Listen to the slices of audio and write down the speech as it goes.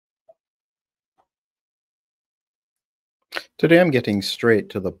Today, I'm getting straight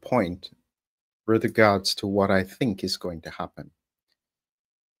to the point with regards to what I think is going to happen.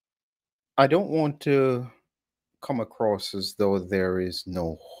 I don't want to come across as though there is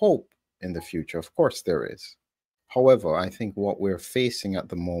no hope in the future. Of course, there is. However, I think what we're facing at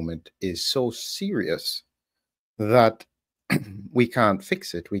the moment is so serious that we can't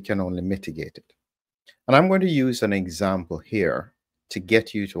fix it, we can only mitigate it. And I'm going to use an example here to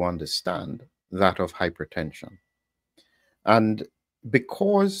get you to understand that of hypertension. And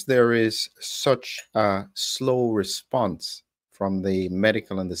because there is such a slow response from the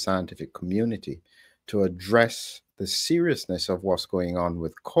medical and the scientific community to address the seriousness of what's going on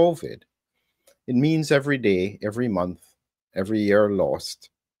with COVID, it means every day, every month, every year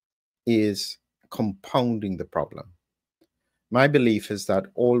lost is compounding the problem. My belief is that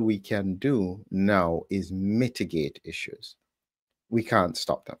all we can do now is mitigate issues. We can't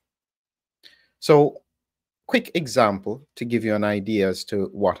stop them. So, quick example to give you an idea as to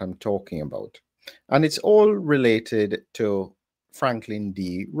what I'm talking about. And it's all related to Franklin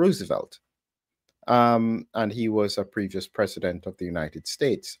D. Roosevelt. And he was a previous president of the United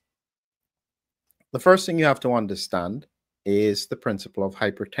States. The first thing you have to understand is the principle of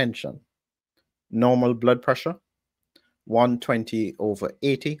hypertension. Normal blood pressure,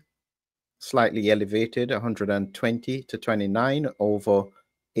 120/80, slightly elevated, 120 to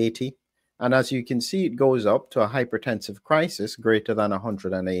 29/80. And as you can see, it goes up to a hypertensive crisis greater than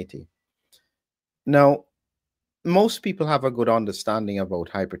 180. Now, most people have a good understanding about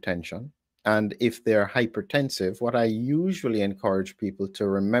hypertension. And if they're hypertensive, what I usually encourage people to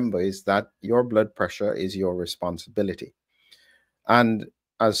remember is that your blood pressure is your responsibility. And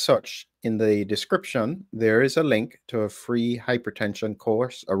as such, in the description, there is a link to a free hypertension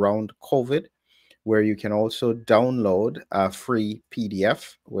course around COVID, where you can also download a free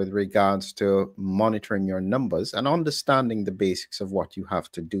PDF with regards to monitoring your numbers and understanding the basics of what you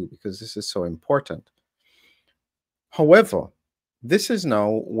have to do, because this is so important. However, this is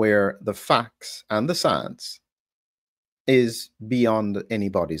now where the facts and the science is beyond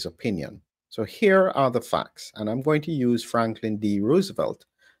anybody's opinion. So here are the facts, and I'm going to use Franklin D. Roosevelt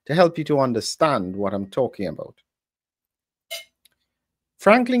to help you to understand what I'm talking about.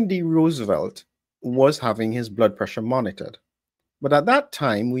 Franklin D. Roosevelt was having his blood pressure monitored, but at that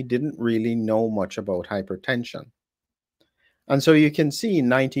time, we didn't really know much about hypertension. And so you can see in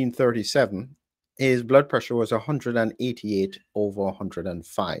 1937, his blood pressure was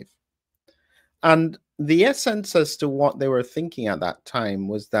 188/105. And the essence as to what they were thinking at that time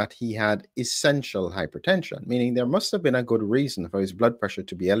was that he had essential hypertension, meaning there must have been a good reason for his blood pressure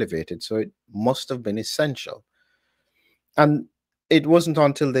to be elevated. So it must have been essential. And it wasn't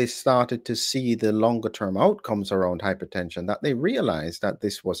until they started to see the longer term outcomes around hypertension that they realized that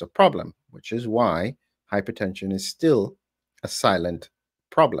this was a problem, which is why hypertension is still a silent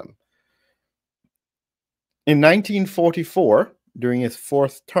problem. In 1944, during his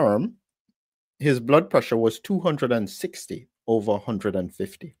fourth term, his blood pressure was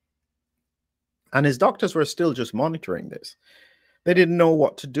 260/150. And his doctors were still just monitoring this. They didn't know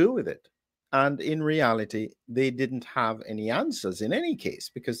what to do with it. And in reality, they didn't have any answers in any case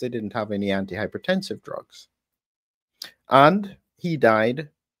because they didn't have any antihypertensive drugs. And he died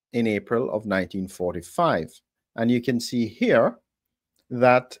in April of 1945. And you can see here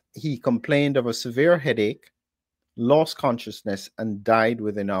that he complained of a severe headache, lost consciousness, and died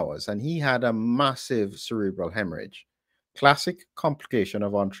within hours. And he had a massive cerebral hemorrhage, classic complication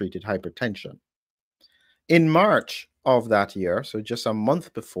of untreated hypertension. In March of that year, so just a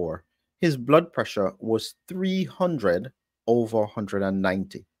month before, his blood pressure was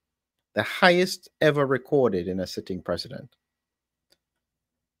 300/190, the highest ever recorded in a sitting president.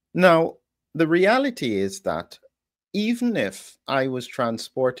 Now, the reality is that even if I was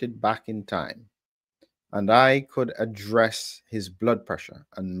transported back in time and I could address his blood pressure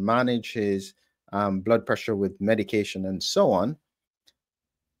and manage his blood pressure with medication and so on,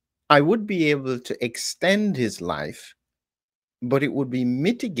 I would be able to extend his life, but it would be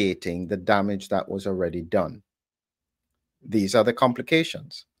mitigating the damage that was already done. These are the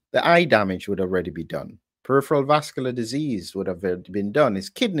complications. The eye damage would already be done. Peripheral vascular disease would have been done. His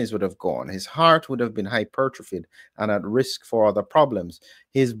kidneys would have gone. His heart would have been hypertrophied and at risk for other problems.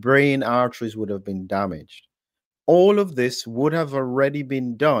 His brain arteries would have been damaged. All of this would have already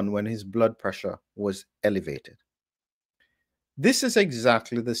been done when his blood pressure was elevated. This is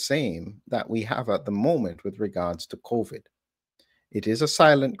exactly the same that we have at the moment with regards to COVID. It is a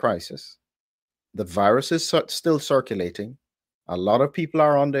silent crisis. The virus is still circulating. A lot of people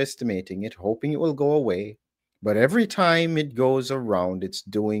are underestimating it, hoping it will go away. But every time it goes around, it's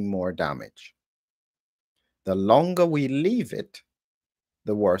doing more damage. The longer we leave it,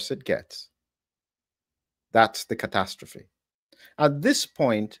 the worse it gets. That's the catastrophe. At this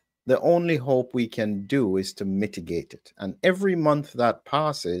point, the only hope we can do is to mitigate it. And every month that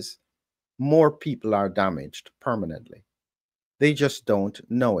passes, more people are damaged permanently. They just don't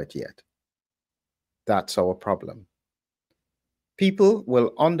know it yet. That's our problem. People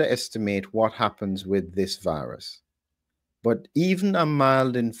will underestimate what happens with this virus. But even a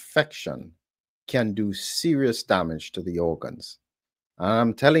mild infection can do serious damage to the organs.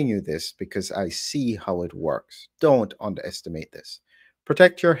 I'm telling you this because I see how it works. Don't underestimate this.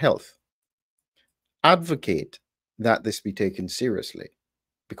 Protect your health. Advocate that this be taken seriously.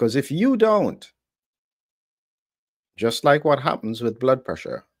 Because if you don't, just like what happens with blood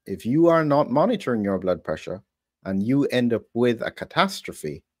pressure, if you are not monitoring your blood pressure and you end up with a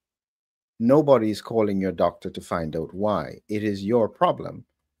catastrophe, nobody's calling your doctor to find out why. It is your problem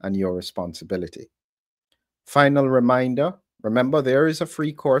and your responsibility. Final reminder, remember there is a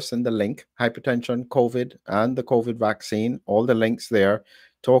free course in the link, Hypertension, COVID, and the COVID vaccine, all the links there,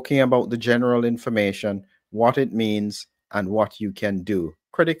 talking about the general information, what it means, and what you can do.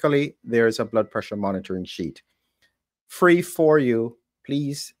 Critically, there is a blood pressure monitoring sheet. Free for you.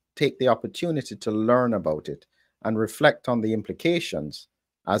 Please take the opportunity to learn about it and reflect on the implications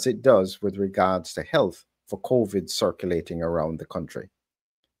as it does with regards to health for COVID circulating around the country.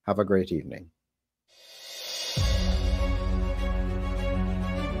 Have a great evening.